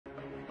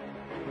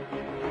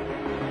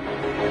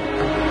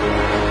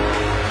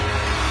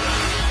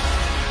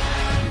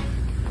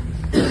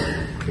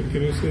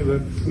Say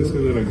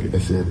that again. I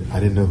said, I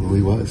didn't know who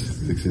he was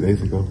 60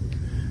 days ago.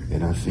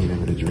 And I seen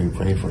him in a dream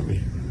praying for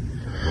me.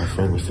 My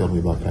friend was telling me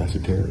about Pastor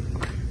Terry.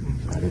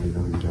 I didn't even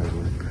know who you guys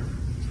were.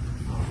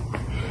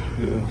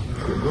 Yeah,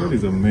 so God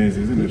is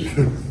amazing, isn't it?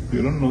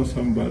 You don't know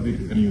somebody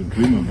and you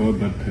dream about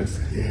that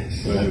person.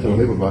 Yes. I told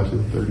him about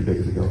you 30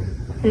 days ago.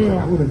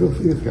 Yeah. I want to go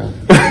see this guy.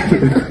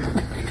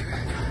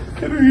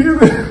 Can you hear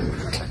that?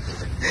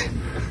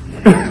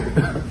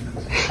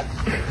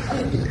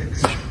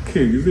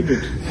 Shocking, isn't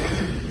it?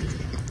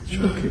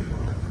 Shocking.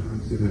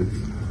 It is.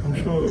 I'm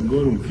sure God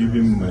will give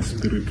him my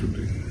spirit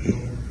today.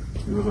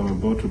 Because I'm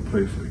about to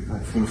pray for you.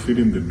 Fulfill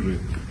him the dream.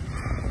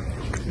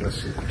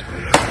 Yes,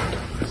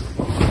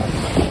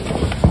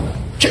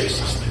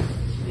 Jesus.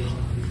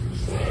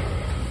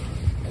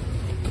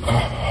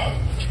 Oh,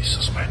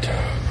 Jesus, my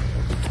God.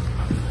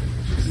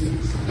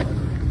 Jesus.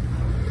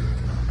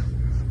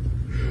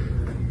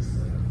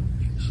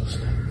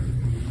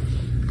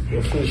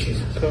 Your flesh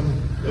is come.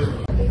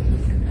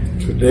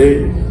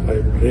 Today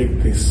I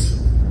break this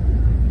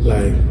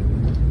life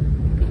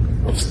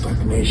of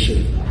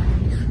stagnation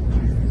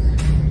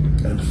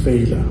and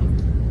failure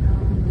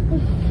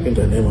in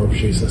the name of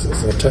Jesus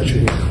as I touch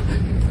you.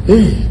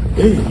 Hey.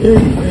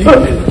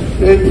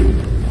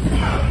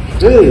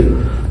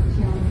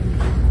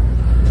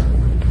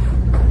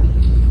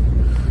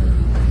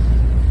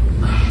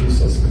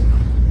 Jesus.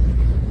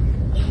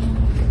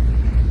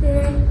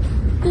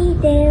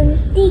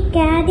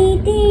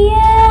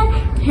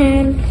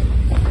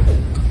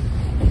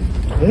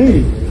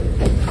 Hey,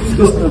 leave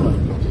this stomach.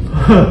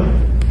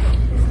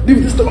 Leave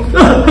this stomach.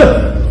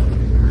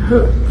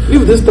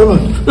 Leave this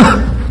stomach.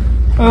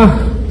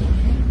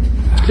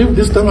 Leave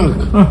this stomach.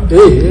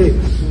 Hey.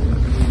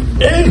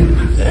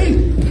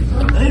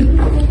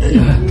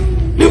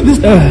 Leave this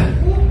stomach.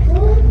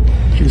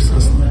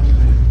 Jesus.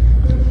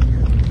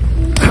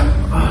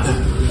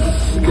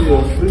 Okay,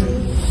 you're free.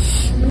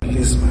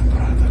 Release my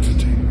brother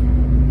today.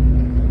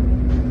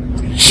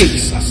 In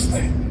Jesus'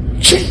 name.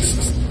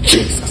 Jesus.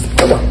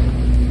 Come on.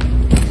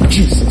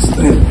 Jesus'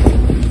 name.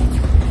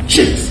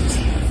 Jesus.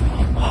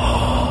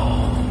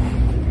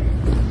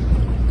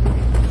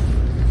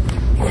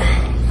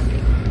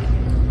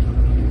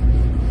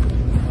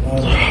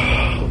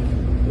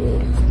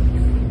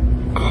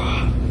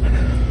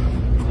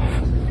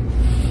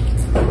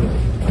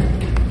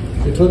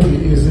 It won't be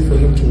easy for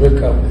him to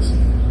wake up.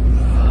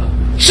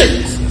 Shit!